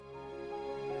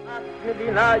A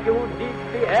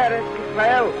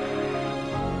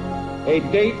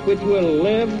date which will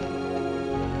live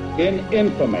in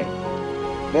infamy.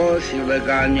 Both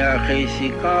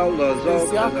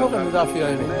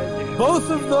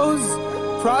of those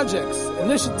projects,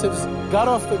 initiatives, got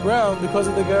off the ground because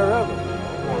of the Ger Rebbe.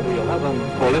 For the 11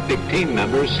 Olympic team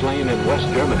members slain in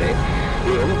West Germany,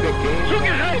 the Olympic Games...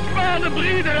 Zugerecht waren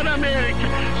Brüder in Amerika.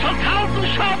 Schon 1000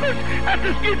 Shabbos at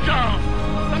the Skitzal.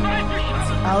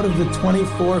 Out of the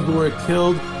 24 who were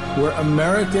killed were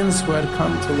Americans who had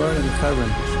come to learn in Hebron.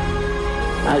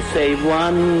 I say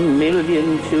 1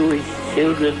 million Jewish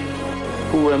children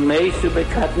who were made to be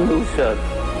cut loose.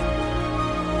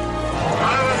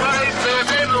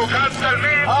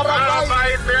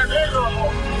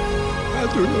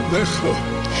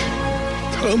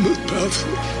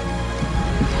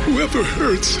 Whoever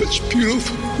heard such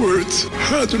beautiful words?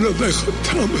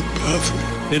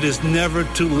 It is never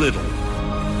too little.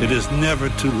 It is never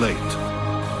too late.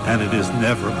 And it is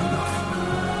never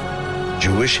enough.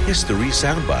 Jewish History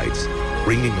Soundbites,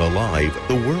 bringing alive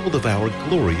the world of our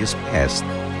glorious past.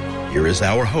 Here is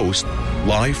our host,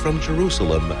 live from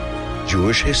Jerusalem,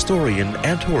 Jewish historian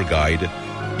and tour guide,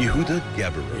 Yehuda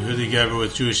Geber. Yehuda Geber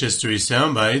with Jewish History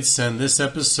Soundbites, and this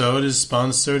episode is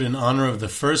sponsored in honor of the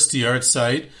first yard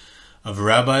site of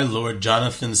Rabbi Lord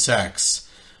Jonathan Sacks.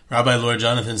 Rabbi Lord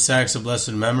Jonathan Sacks of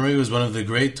blessed memory was one of the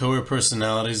great Torah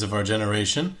personalities of our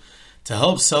generation. To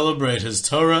help celebrate his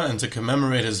Torah and to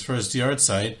commemorate his first yard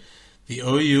site, the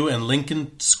OU and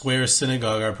Lincoln Square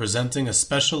Synagogue are presenting a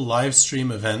special live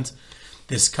stream event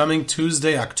this coming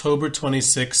Tuesday, October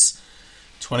 26,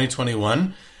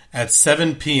 2021, at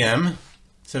 7 p.m.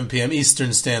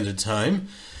 Eastern Standard Time.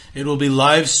 It will be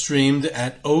live streamed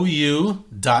at ou.org/Rabbi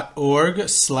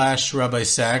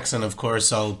Sacks, and of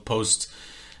course I'll post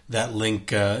that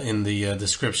link in the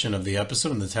description of the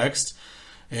episode, in the text.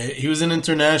 He was an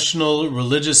international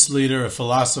religious leader, a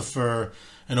philosopher,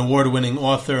 an award-winning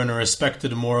author, and a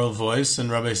respected moral voice,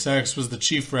 and Rabbi Sacks was the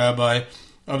chief rabbi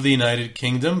of the United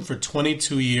Kingdom for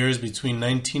 22 years between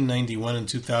 1991 and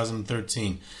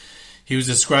 2013. He was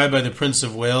described by the Prince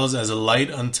of Wales as a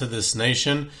light unto this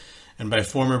nation, and by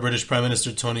former British Prime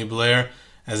Minister Tony Blair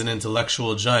as an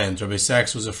intellectual giant. Rabbi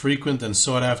Sacks was a frequent and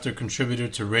sought-after contributor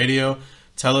to radio,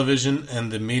 television,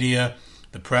 and the media,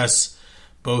 the press,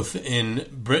 both in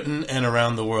Britain and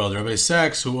around the world. Rabbi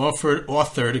Sacks, who authored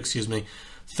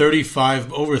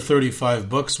over 35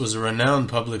 books, was a renowned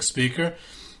public speaker,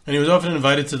 and he was often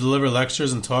invited to deliver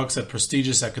lectures and talks at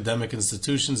prestigious academic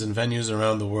institutions and venues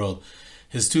around the world.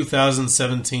 His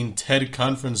 2017 TED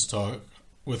conference talk,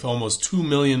 with almost 2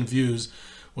 million views,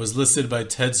 was listed by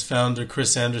TED's founder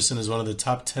Chris Anderson as one of the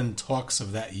top 10 talks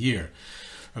of that year.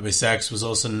 Rabbi Sacks was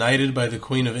also knighted by the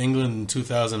Queen of England in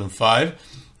 2005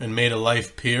 and made a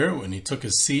life peer when he took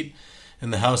his seat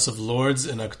in the House of Lords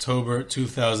in October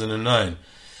 2009.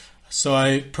 So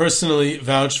I personally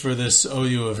vouch for this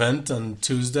OU event on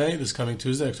Tuesday, this coming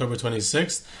Tuesday, October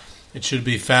 26th. It should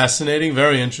be fascinating,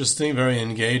 very interesting, very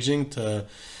engaging.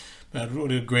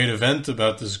 What a great event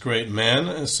about this great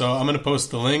man. So I'm going to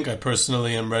post the link. I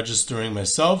personally am registering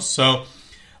myself. So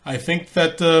I think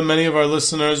that many of our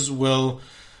listeners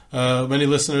many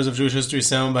listeners of Jewish History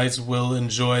Soundbites will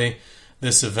enjoy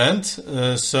this event.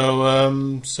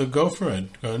 So go for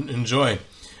it. Go and enjoy.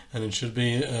 And it should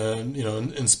be,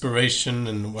 inspiration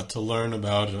and what to learn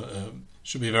about.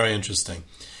 Should be very interesting.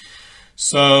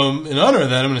 So in honor of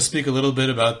that, I'm going to speak a little bit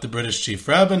about the British Chief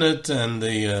Rabbinate and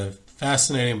the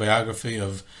fascinating biography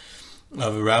of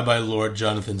Rabbi Lord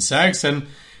Jonathan Sacks. And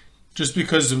just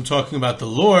because I'm talking about the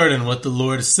Lord and what the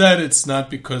Lord said, it's not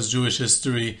because Jewish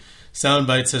History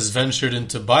Soundbites has ventured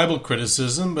into Bible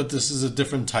criticism, but this is a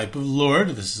different type of Lord.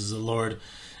 This is a Lord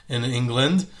in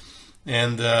England.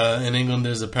 And in England,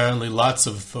 there's apparently lots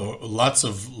of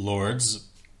lords.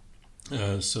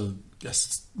 So yes,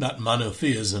 it's not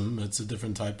monotheism. It's a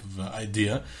different type of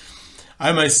idea.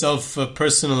 I myself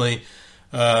personally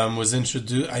was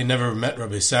introduced. I never met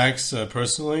Rabbi Sacks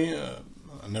personally.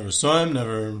 I never saw him.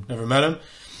 Never met him.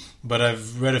 But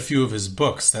I've read a few of his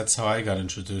books. That's how I got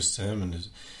introduced to him, and it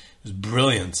was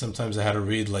brilliant. Sometimes I had to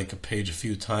read like a page a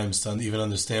few times to even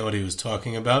understand what he was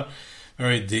talking about.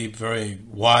 Very deep, very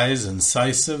wise,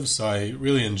 incisive. So I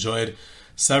really enjoyed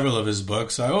several of his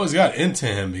books. I always got into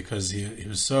him because he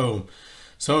was so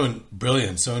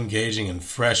brilliant, so engaging, and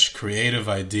fresh, creative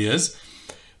ideas.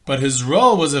 But his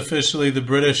role was officially the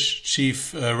British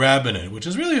Chief Rabbinate, which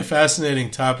is really a fascinating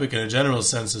topic in a general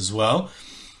sense as well.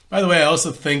 By the way, I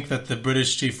also think that the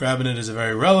British Chief Rabbinate is a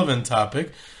very relevant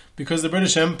topic because the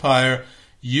British Empire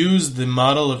used the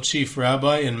model of Chief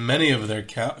Rabbi in many of their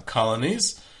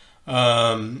colonies.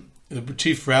 the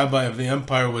chief rabbi of the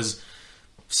empire, was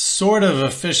sort of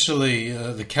officially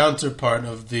the counterpart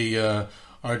of the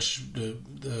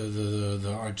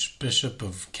Archbishop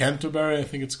of Canterbury, I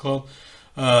think it's called.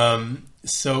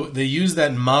 So they use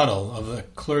that model of the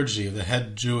clergy, of the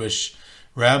head Jewish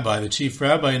rabbi, the chief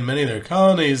rabbi, in many of their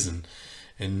colonies and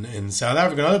in South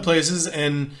Africa and other places,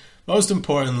 and most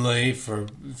importantly for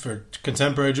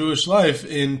contemporary Jewish life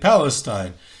in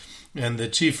Palestine. And the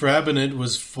chief rabbinate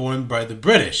was formed by the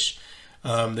British.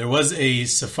 There was a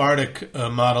Sephardic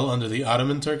model under the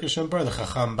Ottoman Turkish Empire, the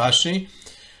Chacham Bashi,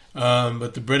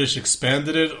 but the British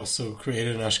expanded it, also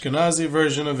created an Ashkenazi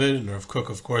version of it, and Rav Kook,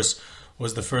 of course,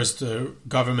 was the first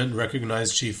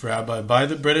government-recognized chief rabbi by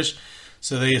the British.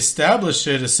 So they established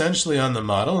it essentially on the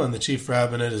model, and the chief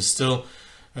rabbinate is still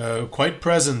quite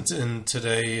present in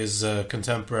today's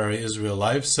contemporary Israel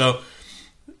life. So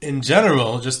in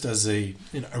general, just as a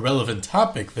relevant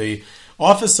topic, the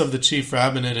office of the chief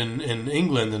rabbinate in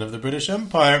England and of the British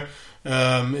Empire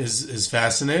is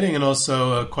fascinating, and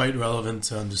also quite relevant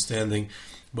to understanding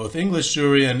both English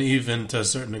Jewry and even to a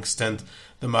certain extent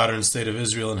the modern state of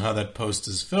Israel and how that post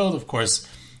is filled, of course,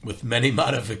 with many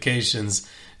modifications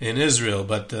in Israel,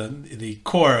 but the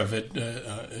core of it,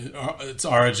 its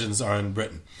origins are in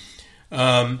Britain.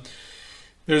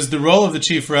 There's the role of the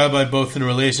chief rabbi both in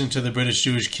relation to the British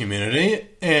Jewish community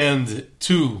and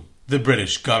to the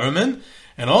British government,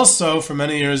 and also for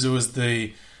many years it was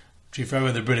the chief rabbi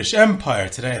of the British Empire.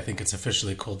 Today I think it's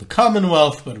officially called the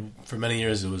Commonwealth, but for many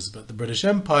years it was the British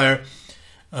Empire,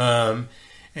 and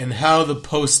how the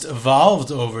post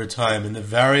evolved over time and the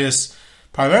various,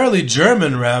 primarily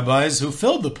German rabbis who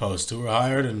filled the post, who were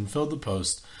hired and filled the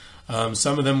post.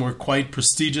 Some of them were quite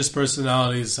prestigious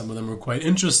personalities, some of them were quite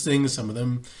interesting, some of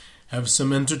them have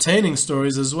some entertaining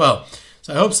stories as well.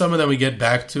 So I hope some of them we get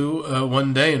back to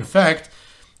one day. In fact,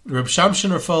 Reb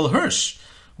Shamshon Raphael Hirsch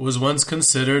was once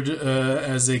considered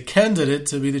as a candidate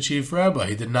to be the chief rabbi.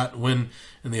 He did not win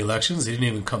in the elections, he didn't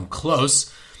even come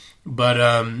close, but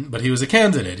he was a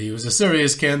candidate. He was a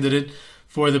serious candidate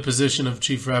for the position of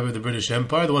chief rabbi of the British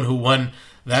Empire. The one who won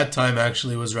that time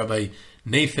actually was Rabbi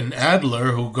Nathan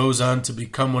Adler, who goes on to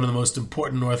become one of the most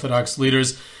important Orthodox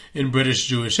leaders in British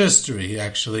Jewish history. He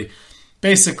actually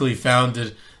basically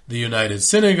founded the United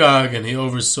Synagogue, and he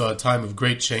oversaw a time of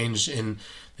great change in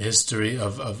the history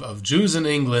of Jews in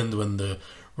England when the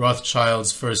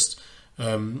Rothschilds first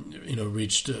got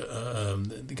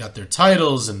their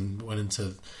titles and went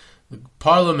into the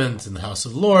Parliament and the House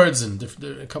of Lords, and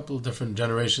a couple of different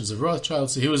generations of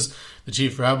Rothschilds. So he was the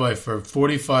chief rabbi for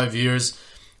 45 years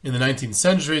in the 19th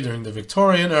century during the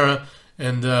Victorian era,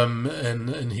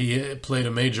 and he played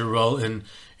a major role in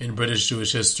British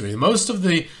Jewish history. Most of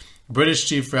the British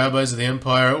chief rabbis of the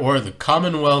empire, or the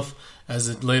Commonwealth as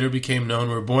it later became known,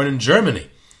 were born in Germany.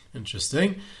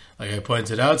 Interesting. Like I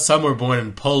pointed out, some were born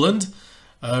in Poland.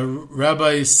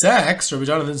 Rabbi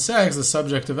Jonathan Sachs, the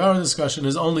subject of our discussion,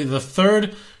 is only the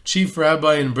third chief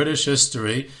rabbi in British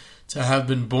history to have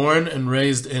been born and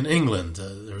raised in England.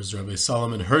 There was Rabbi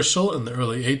Solomon Herschel in the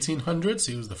early 1800s.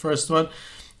 He was the first one.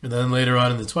 And then later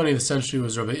on in the 20th century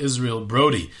was Rabbi Israel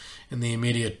Brody in the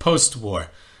immediate post-war.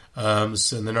 And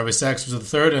then Rabbi Sachs was the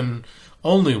third and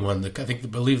only one. I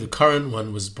believe the current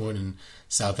one was born in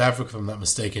South Africa, if I'm not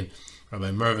mistaken,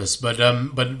 Rabbi Mervis. But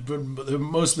they're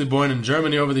mostly born in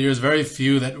Germany over the years. Very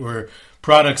few that were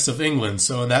products of England.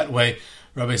 So in that way,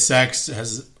 Rabbi Sachs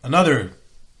has another,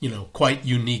 quite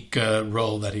unique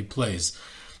role that he plays.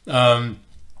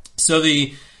 So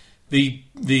the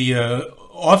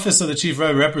office of the chief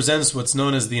rabbi represents what's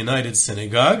known as the United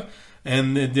Synagogue,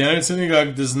 and the United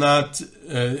Synagogue is not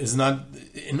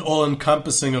an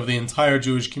all-encompassing of the entire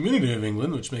Jewish community of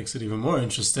England, which makes it even more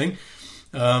interesting.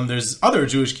 There's other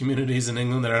Jewish communities in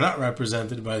England that are not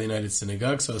represented by the United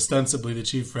Synagogue, so ostensibly the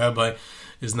chief rabbi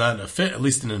is not, at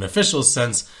least in an official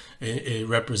sense,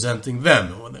 representing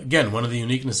them. Again, one of the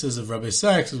uniquenesses of Rabbi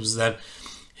Sachs was that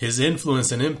his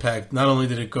influence and impact, not only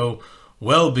did it go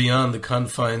well beyond the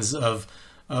confines of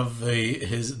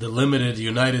the limited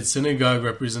United Synagogue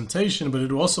representation, but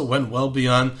it also went well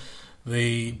beyond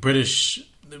the British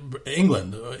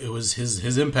England. It was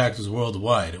his impact was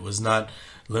worldwide. It was not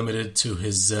limited to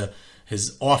his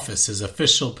office, his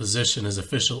official position, his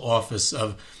official office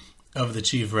of the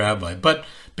chief rabbi. But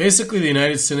basically, the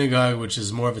United Synagogue, which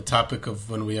is more of a topic of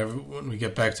when we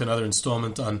get back to another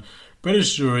installment on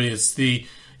British Jewry, it's the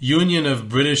Union of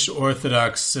British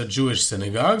Orthodox Jewish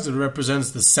Synagogues. It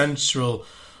represents the Central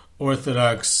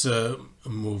Orthodox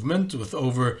movement with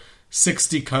over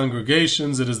 60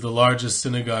 congregations. It is the largest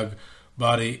synagogue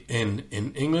body in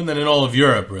England and in all of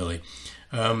Europe, really.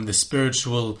 The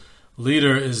spiritual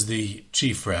leader is the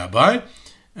chief rabbi,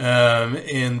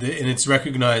 and it's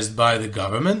recognized by the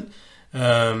government.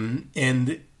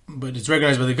 But it's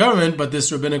recognized by the government, but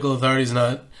this rabbinical authority is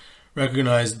not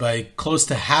recognized by close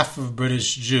to half of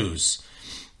British Jews,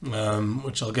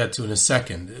 which I'll get to in a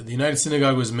second. The United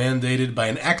Synagogue was mandated by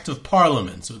an act of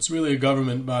parliament, so it's really a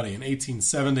government body in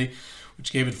 1870,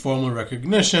 which gave it formal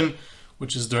recognition,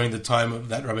 which is during the time of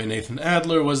that Rabbi Nathan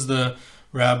Adler was the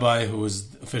rabbi who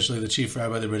was officially the chief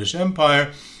rabbi of the British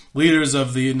Empire. Leaders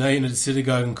of the United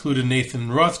Synagogue included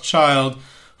Nathan Rothschild,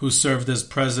 who served as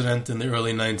president in the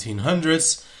early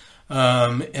 1900s.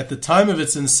 At the time of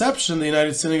its inception, the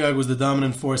United Synagogue was the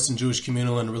dominant force in Jewish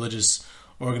communal and religious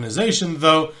organization,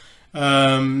 though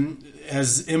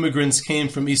as immigrants came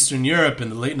from Eastern Europe in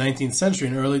the late 19th century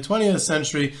and early 20th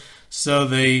century, so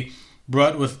they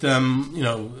brought with them,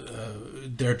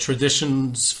 their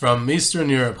traditions from Eastern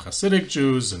Europe, Hasidic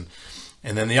Jews, and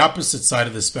then the opposite side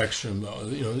of the spectrum,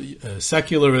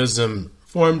 secularism,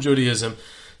 Reform Judaism.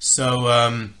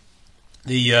 So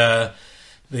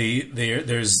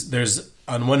there's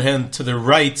on one hand, to the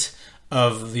right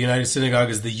of the United Synagogue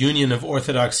is the Union of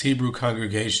Orthodox Hebrew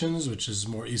Congregations, which is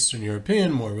more Eastern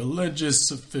European, more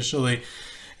religious officially,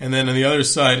 and then on the other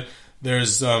side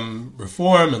there's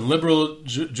Reform and Liberal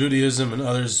Judaism and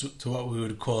others to what we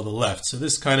would call the left. So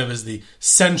this kind of is the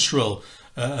central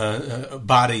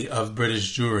body of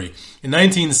British Jewry. In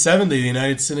 1970, the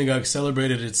United Synagogue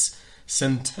celebrated its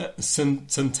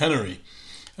centenary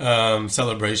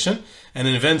celebration, and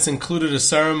events included a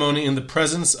ceremony in the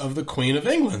presence of the Queen of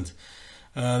England.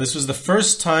 This was the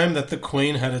first time that the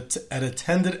Queen had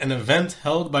attended an event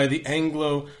held by the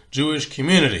Anglo-Jewish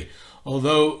community,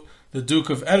 although the Duke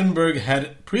of Edinburgh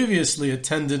had previously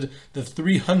attended the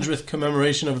 300th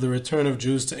commemoration of the return of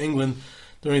Jews to England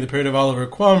during the period of Oliver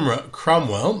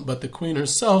Cromwell, but the Queen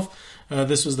herself,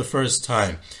 this was the first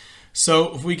time.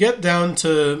 So if we get down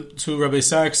to Rabbi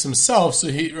Sachs himself, so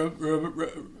who's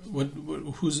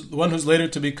the one who's later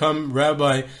to become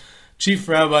Chief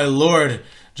Rabbi Lord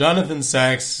Jonathan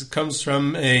Sachs, comes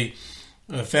from a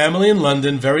family in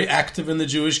London, very active in the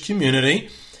Jewish community,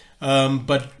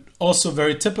 but also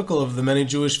very typical of the many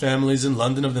Jewish families in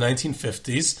London of the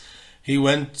 1950s.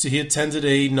 He attended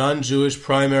a non-Jewish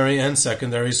primary and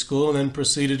secondary school, and then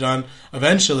proceeded on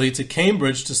eventually to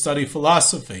Cambridge to study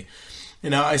philosophy. And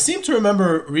now, I seem to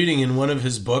remember reading in one of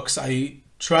his books, I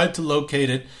tried to locate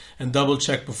it and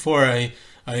double-check before I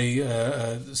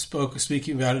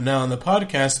speaking about it now on the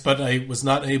podcast, but I was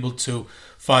not able to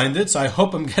find it. So I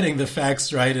hope I'm getting the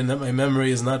facts right and that my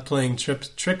memory is not playing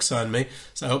tricks on me.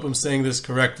 So I hope I'm saying this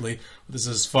correctly. This is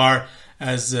as far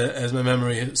as my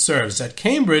memory serves. At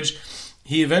Cambridge,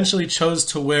 he eventually chose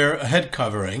to wear a head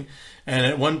covering, and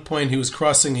at one point he was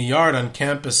crossing a yard on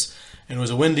campus, and it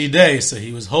was a windy day, so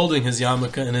he was holding his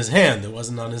yarmulke in his hand. It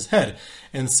wasn't on his head.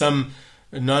 And some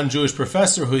non-Jewish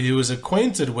professor who he was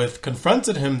acquainted with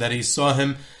confronted him that he saw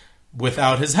him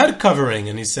without his head covering,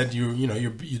 and he said, you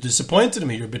disappointed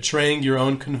me. You're betraying your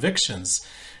own convictions.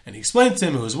 And he explained to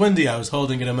him, it was windy. I was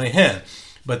holding it in my hand.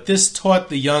 But this taught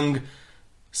the young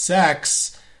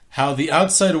Sachs how the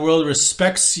outside world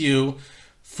respects you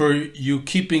for you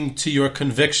keeping to your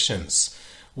convictions,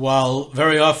 while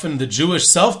very often the Jewish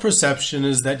self-perception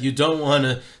is that you don't want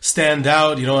to stand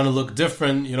out, you don't want to look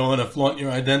different, you don't want to flaunt your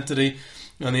identity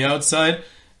on the outside.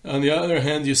 On the other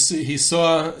hand, he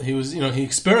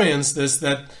experienced this,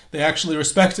 that they actually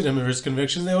respected him for his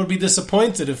convictions. They would be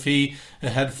disappointed if he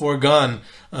had foregone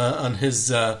on his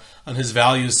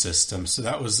value system. So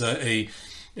that was an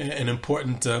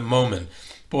important moment.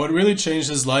 But what really changed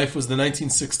his life was the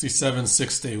 1967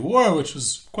 Six-Day War, which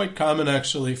was quite common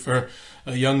actually for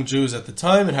young Jews at the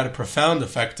time. It had a profound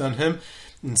effect on him,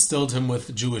 instilled him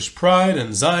with Jewish pride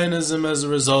and Zionism as a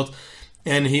result,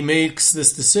 and he makes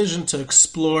this decision to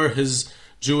explore his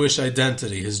Jewish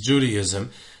identity, his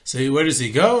Judaism. So where does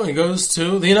he go? He goes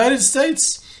to the United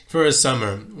States for a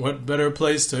summer. What better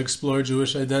place to explore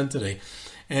Jewish identity?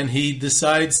 And he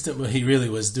decides what he really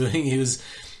was doing. He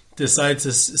decides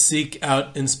to seek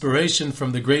out inspiration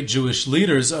from the great Jewish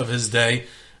leaders of his day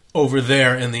over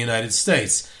there in the United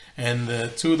States.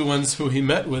 And two of the ones who he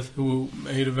met with, who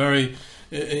made a very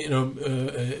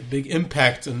big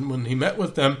impact, and when he met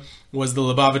with them, was the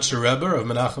Lubavitcher Rebbe of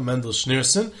Menachem Mendel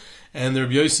Schneerson and the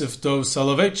Rabbi Yosef Dov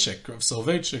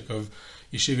Soloveitchik of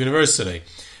Yeshiva University.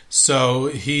 So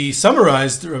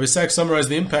Rabbi Sachs summarized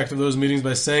the impact of those meetings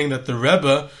by saying that the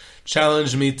Rebbe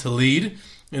challenged me to lead,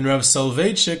 and Rabbi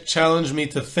Soloveitchik challenged me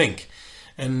to think.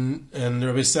 And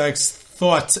Rabbi Sachs'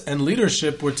 thought and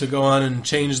leadership were to go on and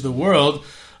change the world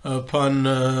change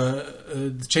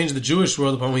the Jewish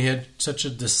world upon we had such a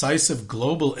decisive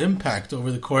global impact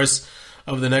over the course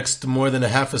of the next more than a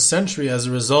half a century as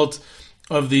a result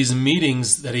of these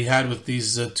meetings that he had with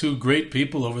these two great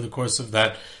people over the course of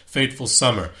that fateful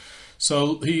summer.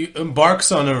 So he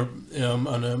embarks on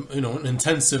an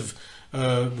intensive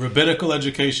rabbinical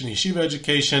education, yeshiva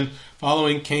education,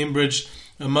 following Cambridge.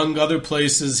 Among other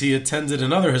places, he attended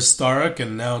another historic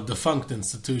and now defunct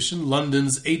institution,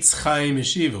 London's Eitz Chaim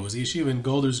Yeshiva. It was a yeshiva in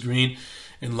Golders Green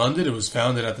in London. It was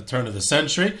founded at the turn of the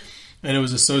century, and it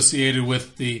was associated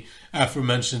with the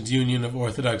aforementioned Union of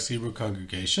Orthodox Hebrew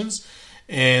Congregations,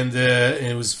 and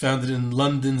it was founded in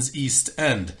London's East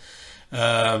End. Rebbe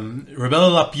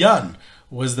Lapyan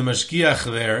was the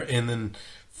mashgiach there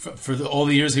for all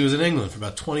the years he was in England, for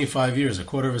about 25 years, a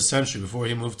quarter of a century before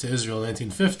he moved to Israel in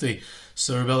 1950.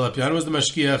 So Rebbe Lapyan was the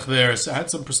mashgiach there. So I had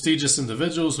some prestigious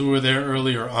individuals who were there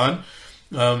earlier on.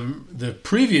 The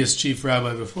previous chief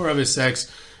rabbi before Rabbi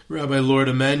Sachs, Rabbi Lord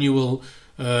Emanuel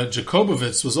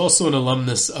Jacobovitz, was also an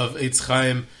alumnus of Eitz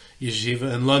Chaim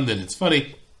Yeshiva in London. It's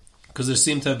funny because there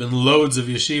seem to have been loads of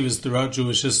yeshivas throughout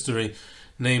Jewish history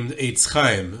named Eitz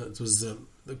Chaim. It was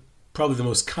probably the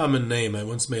most common name. I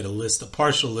once made a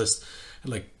partial list,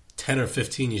 like 10 or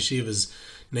 15 yeshivas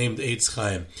named Eitz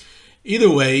Chaim.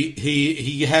 Either way,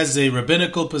 he has a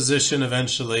rabbinical position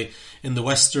eventually in the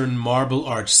Western Marble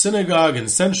Arch Synagogue in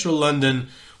central London,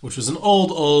 which was an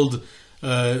old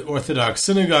Orthodox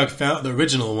synagogue, the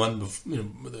original one,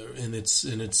 in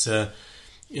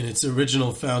its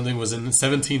original founding was in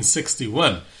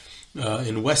 1761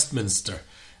 in Westminster,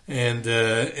 and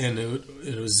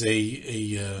it was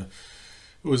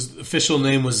its official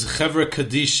name was Chevra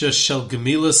Kadisha Shel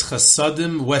Gemilas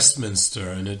Chasadim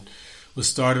Westminster, and it was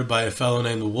started by a fellow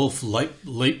named Wolf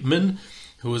Leitman,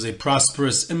 who was a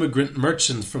prosperous immigrant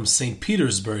merchant from St.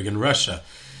 Petersburg in Russia.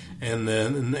 And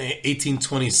then in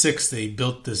 1826, they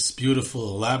built this beautiful,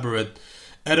 elaborate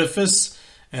edifice,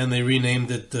 and they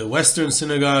renamed it the Western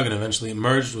Synagogue, and eventually it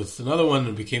merged with another one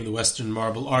and became the Western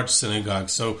Marble Arch Synagogue.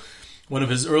 So one of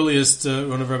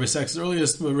Rabbi Sachs'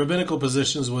 earliest rabbinical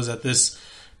positions was at this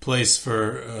place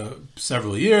for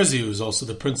several years. He was also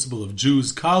the principal of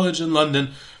Jews College in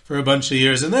London for a bunch of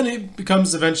years, and then he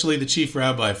becomes eventually the chief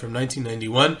rabbi from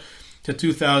 1991 to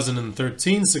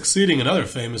 2013, succeeding another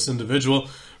famous individual,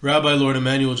 Rabbi Lord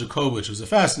Emanuel Jacobovitz, who's a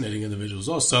fascinating individual. He's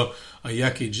also a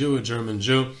Yeki Jew, a German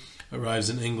Jew, arrives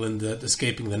in England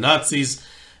escaping the Nazis,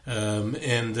 so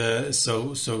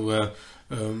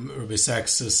Rabbi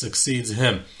Sachs succeeds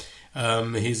him.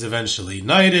 He's eventually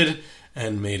knighted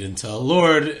and made into a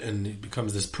lord, and he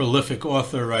becomes this prolific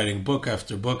author, writing book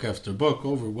after book after book,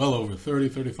 well over 30,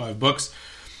 35 books.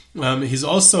 He's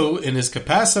also, in his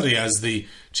capacity as the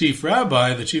chief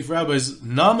rabbi is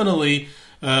nominally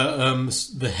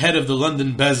the head of the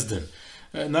London Bezdin.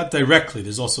 Not directly.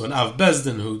 There's also an Av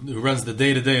Bezdin who runs the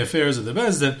day-to-day affairs of the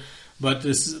Bezdin, but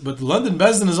the London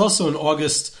Bezdin is also an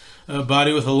august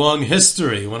body with a long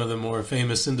history. One of the more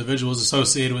famous individuals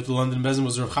associated with the London Bezdin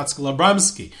was Rav Chatzkel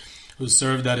Abramsky, who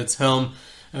served at its helm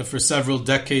for several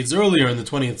decades earlier in the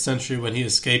 20th century when he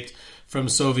escaped from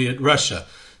Soviet Russia.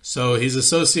 So he's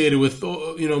associated with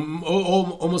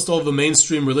almost all of the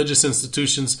mainstream religious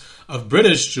institutions of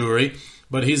British Jewry,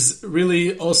 but he's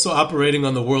really also operating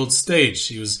on the world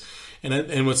stage.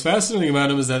 And what's fascinating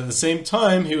about him is that at the same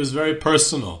time he was very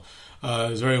personal. He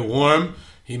was very warm.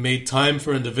 He made time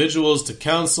for individuals to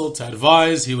counsel, to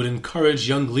advise. He would encourage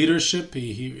young leadership.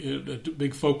 He had a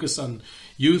big focus on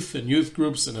youth and youth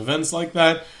groups and events like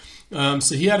that.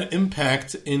 So he had an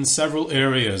impact in several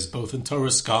areas, both in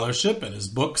Torah scholarship and his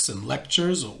books and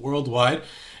lectures worldwide,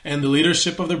 and the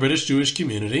leadership of the British Jewish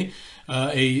community,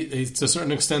 to a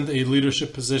certain extent a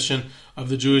leadership position of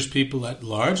the Jewish people at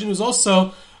large. And he was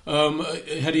also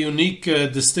had a unique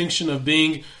distinction of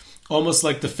being almost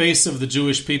like the face of the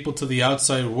Jewish people to the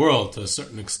outside world to a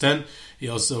certain extent. He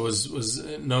also was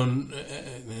known,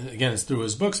 again, it's through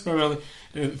his books primarily,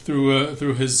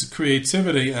 through his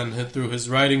creativity and through his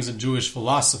writings in Jewish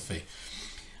philosophy.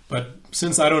 But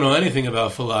since I don't know anything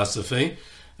about philosophy,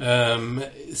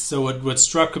 so what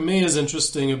struck me as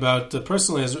interesting about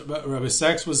personally as Rabbi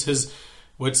Sachs was his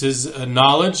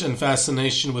knowledge and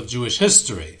fascination with Jewish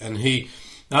history. And he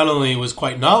not only was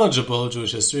quite knowledgeable of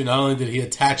Jewish history, not only did he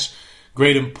attach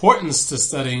great importance to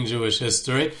studying Jewish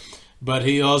history, but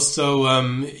he also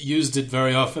used it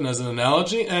very often as an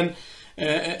analogy and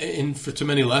for too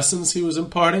many lessons he was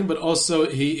imparting, but also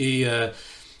he in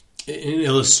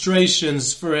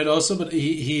illustrations for it also, but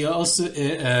he also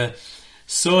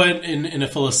saw it in a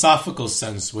philosophical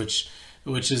sense, which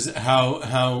is how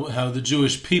the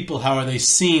Jewish people, how are they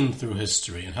seen through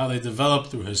history and how they develop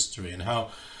through history and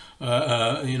how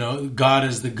God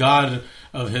is the God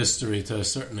of history to a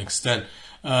certain extent.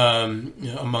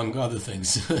 among other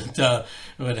things.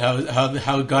 But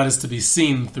how God is to be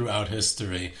seen throughout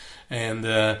history,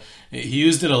 and he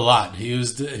used it a lot. He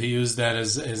used that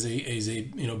as a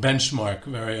benchmark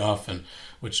very often,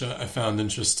 which I found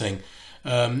interesting.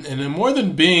 And then more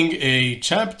than being a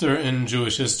chapter in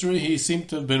Jewish history, he seemed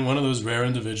to have been one of those rare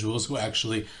individuals who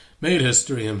actually made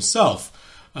history himself.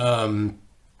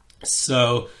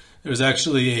 So there was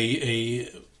actually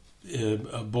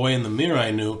a boy in the Mir I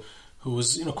knew who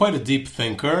was quite a deep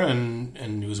thinker,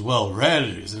 and he was well read.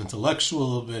 He was an intellectual a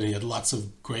little bit. He had lots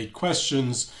of great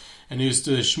questions, and he used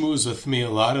to schmooze with me a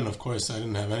lot. And of course, I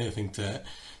didn't have anything to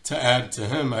add to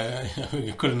him. I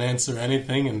couldn't answer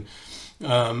anything,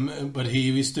 but he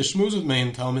used to schmooze with me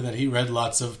and tell me that he read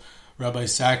lots of Rabbi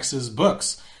Sacks's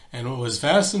books. And what was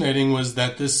fascinating was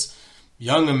that this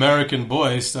young American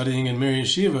boy studying in Mir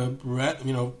Yeshiva,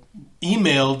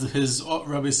 emailed his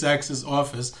Rabbi Sacks's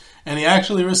office, and he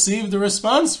actually received a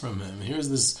response from him. Here's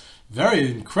this very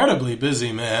incredibly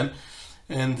busy man,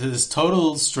 and this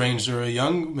total stranger, a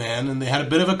young man, and they had a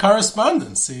bit of a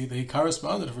correspondence. They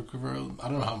corresponded for I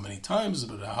don't know how many times,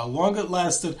 but how long it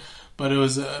lasted. But it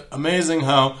was amazing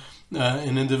how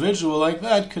an individual like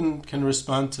that can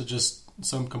respond to just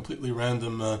some completely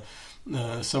random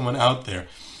someone out there.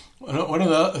 One of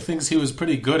the things he was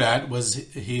pretty good at was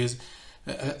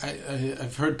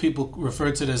I've heard people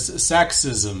refer to it as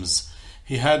Saxisms.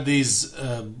 He had these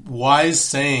wise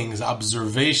sayings,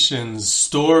 observations,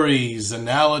 stories,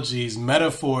 analogies,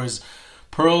 metaphors,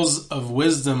 pearls of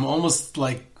wisdom, almost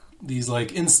like these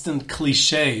instant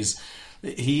cliches.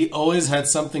 He always had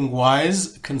something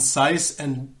wise, concise,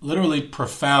 and literally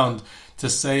profound to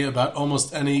say about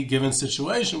almost any given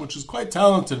situation, which was quite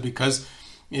talented because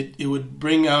it would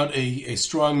bring out a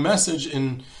strong message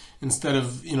instead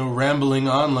of rambling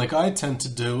on like I tend to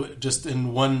do, just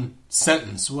in one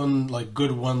sentence, one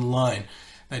line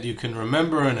that you can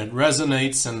remember and it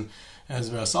resonates. And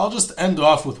so I'll just end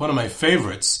off with one of my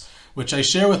favorites, which I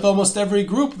share with almost every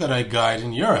group that I guide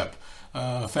in Europe.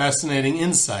 A fascinating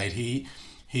insight. He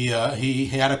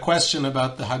had a question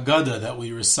about the Haggadah that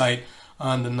we recite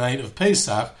on the night of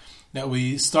Pesach, that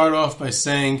we start off by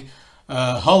saying,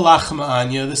 Holach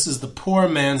ma'anya, this is the poor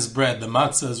man's bread. The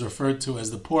matzah is referred to as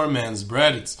the poor man's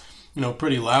bread. It's,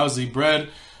 pretty lousy bread,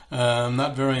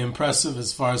 not very impressive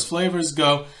as far as flavors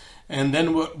go. And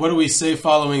then what do we say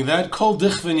following that? Kol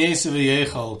dichven yeseh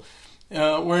v'yechol.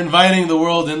 We're inviting the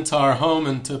world into our home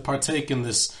and to partake in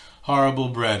this horrible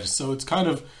bread. So it's kind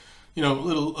of, a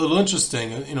little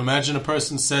interesting. Imagine a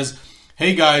person says,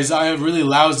 hey guys, I have really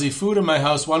lousy food in my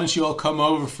house. Why don't you all come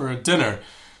over for a dinner?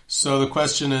 So the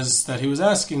question is that he was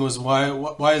asking was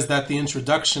why is that the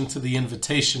introduction to the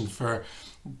invitation for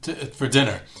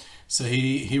dinner? So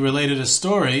he related a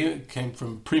story. It came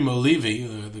from Primo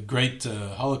Levi, the great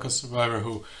Holocaust survivor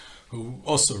who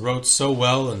also wrote so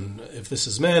well, and If This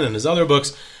Is Man and his other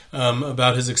books,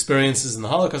 about his experiences in the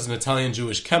Holocaust, an Italian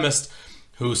Jewish chemist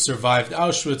who survived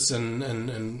Auschwitz,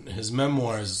 and his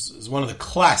memoirs is one of the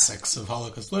classics of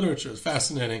Holocaust literature. It's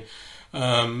fascinating.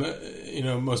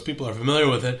 Most people are familiar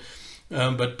with it,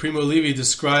 but Primo Levi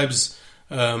describes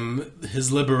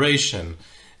his liberation.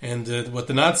 And what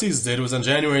the Nazis did was on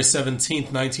January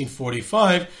 17th,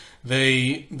 1945,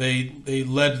 they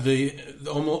led the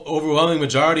overwhelming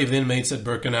majority of the inmates at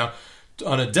Birkenau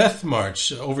on a death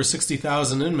march. Over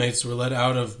 60,000 inmates were led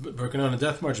out of Birkenau on a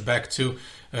death march back to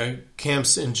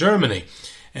camps in Germany.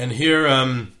 And here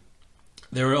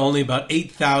there were only about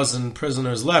 8,000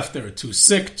 prisoners left. They were too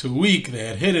sick, too weak, they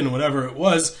had hidden, whatever it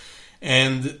was.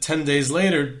 And 10 days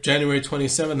later, January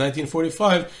 27,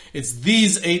 1945, it's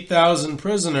these 8,000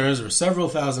 prisoners, or several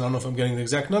thousand, I don't know if I'm getting the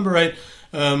exact number right,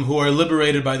 who are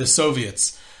liberated by the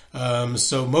Soviets.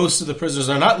 So most of the prisoners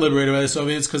are not liberated by the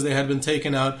Soviets because they had been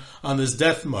taken out on this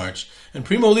death march. And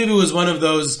Primo Levi was one of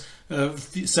those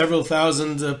several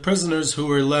thousand prisoners who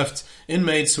were left,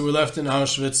 inmates who were left in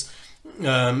Auschwitz,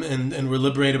 and were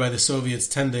liberated by the Soviets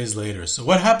 10 days later. So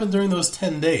what happened during those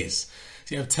 10 days?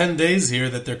 So you have 10 days here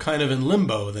that they're kind of in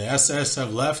limbo. The SS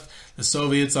have left. The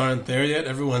Soviets aren't there yet.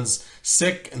 Everyone's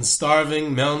sick and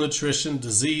starving, malnutrition,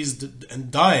 diseased, and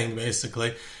dying,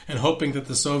 basically, and hoping that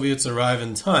the Soviets arrive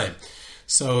in time.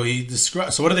 So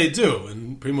so what do?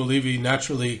 And Primo Levi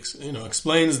naturally,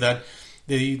 explains that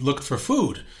they looked for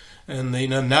food. And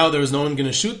now there's no one going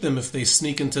to shoot them if they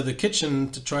sneak into the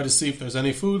kitchen to try to see if there's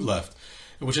any food left,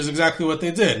 which is exactly what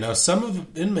they did. Now, some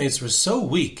of the inmates were so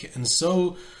weak and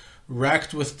so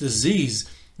racked with disease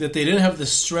that they didn't have the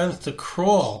strength to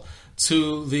crawl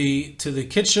to the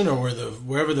kitchen or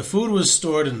wherever the food was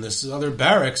stored in this other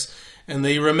barracks, and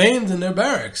they remained in their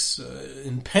barracks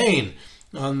in pain,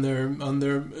 on their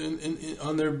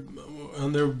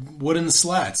wooden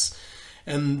slats.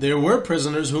 And there were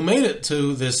prisoners who made it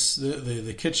to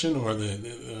the kitchen or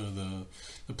the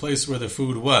place where the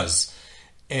food was.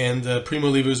 And Primo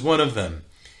Levi was one of them.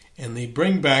 And they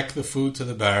bring back the food to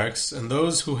the barracks, and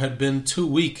those who had been too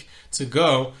weak to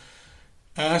go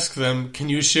ask them, "Can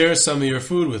you share some of your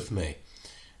food with me?"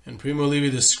 And Primo Levi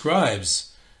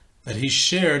describes that he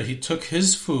took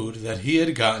his food that he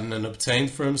had gotten and obtained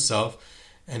for himself,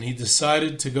 and he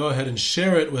decided to go ahead and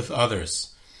share it with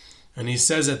others. And he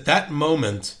says at that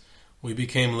moment we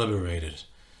became liberated,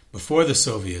 before the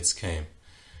Soviets came.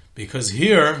 Because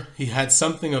here he had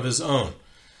something of his own.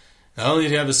 Not only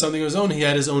did he have something of his own, he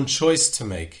had his own choice to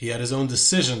make. He had his own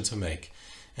decision to make.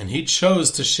 And he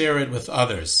chose to share it with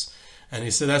others. And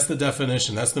he said that's the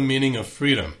definition, that's the meaning of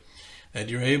freedom. That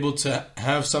you're able to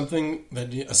have something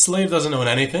that a slave doesn't own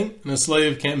anything, and a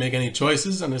slave can't make any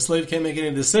choices, and a slave can't make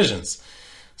any decisions.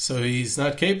 So he's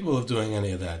not capable of doing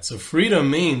any of that. So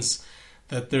freedom means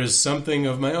that there's something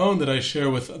of my own that I share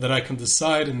with, that I can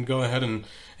decide and go ahead and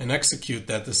execute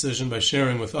that decision by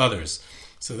sharing with others.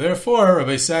 So therefore,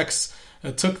 Rabbi Sachs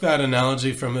took that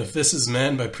analogy from If This Is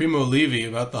Man by Primo Levi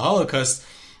about the Holocaust,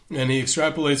 and he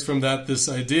extrapolates from that this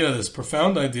idea, this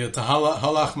profound idea, to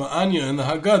halach ma'anya in the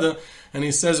Haggadah, and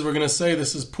he says we're going to say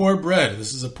this is poor bread,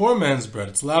 this is a poor man's bread,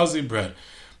 it's lousy bread.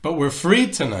 But we're free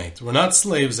tonight. We're not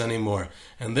slaves anymore.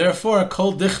 And therefore,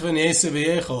 kol dichven yesev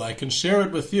yechol, I can share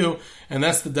it with you. And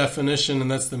that's the definition and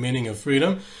that's the meaning of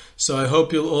freedom. So I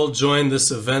hope you'll all join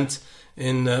this event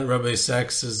in Rabbi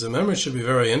Sachs's memory. It should be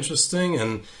very interesting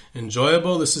and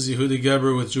enjoyable. This is Yehudi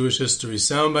Geber with Jewish History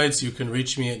Soundbites. You can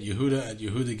reach me at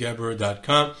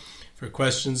yehuda@yehudigeber.com for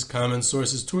questions, comments,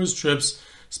 sources, tours, trips,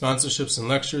 sponsorships, and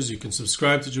lectures. You can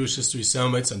subscribe to Jewish History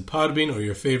Soundbites on Podbean or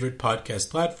your favorite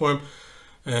podcast platform.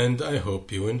 And I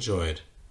hope you enjoyed.